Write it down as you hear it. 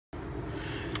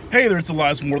Hey there, it's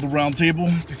Elias from World of the Round Table.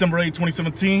 It's December 8,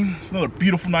 2017. It's another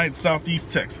beautiful night in Southeast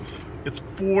Texas. It's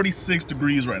 46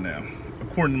 degrees right now,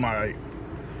 according to my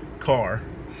car.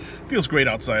 Feels great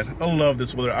outside. I love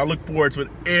this weather. I look forward to it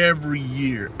every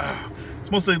year. It's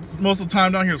most of the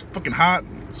time down here is fucking hot,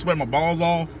 sweating my balls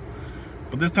off.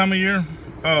 But this time of year,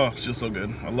 oh, it's just so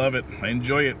good. I love it. I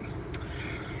enjoy it.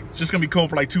 It's just gonna be cold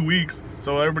for like 2 weeks,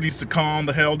 so everybody needs to calm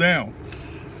the hell down.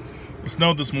 It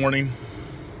snowed this morning.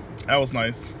 That was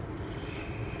nice.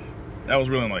 That was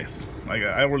really nice. Like,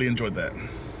 I really enjoyed that.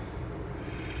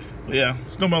 But yeah,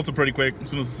 snow melted pretty quick. As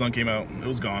soon as the sun came out, it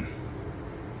was gone.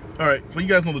 Alright, so you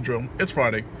guys know the drill. It's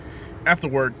Friday. After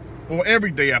work, well, every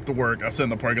day after work, I sit in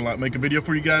the parking lot and make a video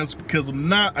for you guys because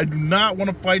I do not want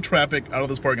to fight traffic out of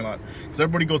this parking lot. Because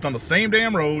everybody goes down the same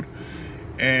damn road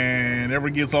and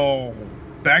everybody gets all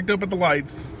backed up at the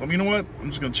lights. So you know what? I'm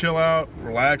just going to chill out,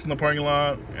 relax in the parking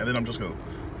lot, and then I'm just going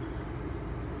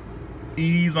to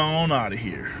ease on out of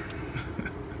here.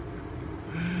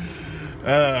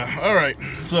 All right,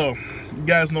 so you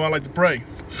guys know I like to pray.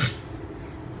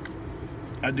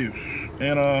 I do.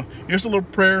 And here's a little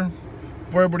prayer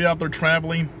for everybody out there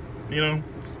traveling. You know,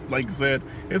 like I said,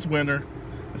 it's winter.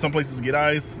 Some places get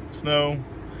ice, snow,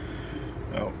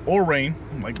 or rain,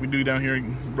 like we do down here.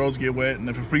 Roads get wet, and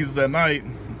if it freezes at night,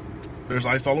 there's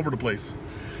ice all over the place.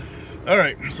 All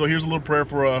right, so here's a little prayer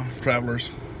for travelers.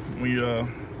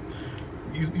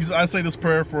 I say this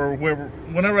prayer for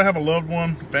whenever I have a loved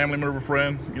one, family member,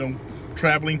 friend, you know,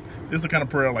 traveling. This is the kind of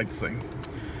prayer I like to say.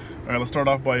 All right, let's start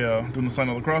off by doing the sign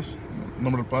of the cross. En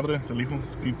nombre del Padre, del Hijo,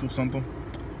 Espíritu Santo.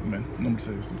 Amen. En nombre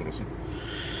de Dios Poderoso.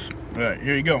 All right,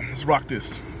 here you go. Let's rock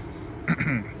this.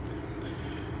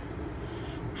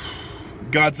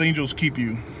 God's angels keep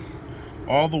you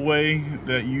all the way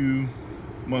that you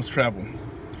must travel,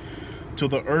 till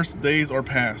the earth's days are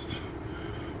past,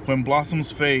 when blossoms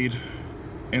fade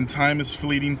and time is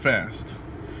fleeting fast.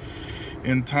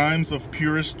 In times of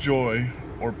purest joy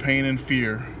or pain and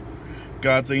fear,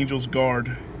 God's angels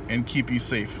guard and keep you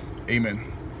safe. Amen.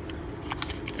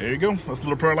 There you go. That's a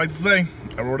little prayer I like to say.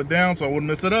 I wrote it down so I wouldn't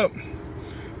mess it up.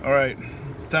 All right,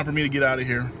 time for me to get out of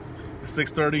here. It's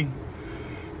 6:30.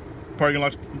 Parking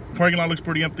lot looks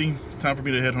pretty empty. Time for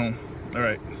me to head home. All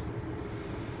right.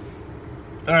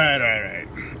 All right.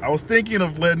 I was thinking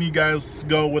of letting you guys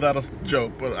go without a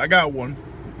joke, but I got one.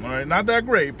 All right, not that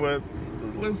great, but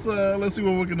let's see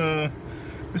what we can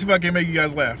let's see if I can make you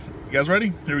guys laugh. You guys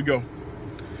ready? Here we go.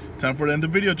 Time for the end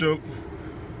of the video joke.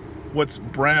 What's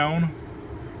brown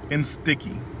and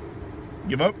sticky?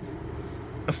 Give up?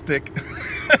 A stick.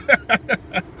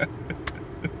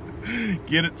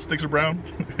 Get it? Sticks are brown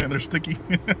and they're sticky.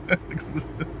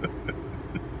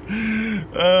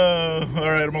 All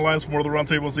right, I'm Elias from World of the Round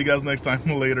Table. See you guys next time.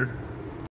 Later.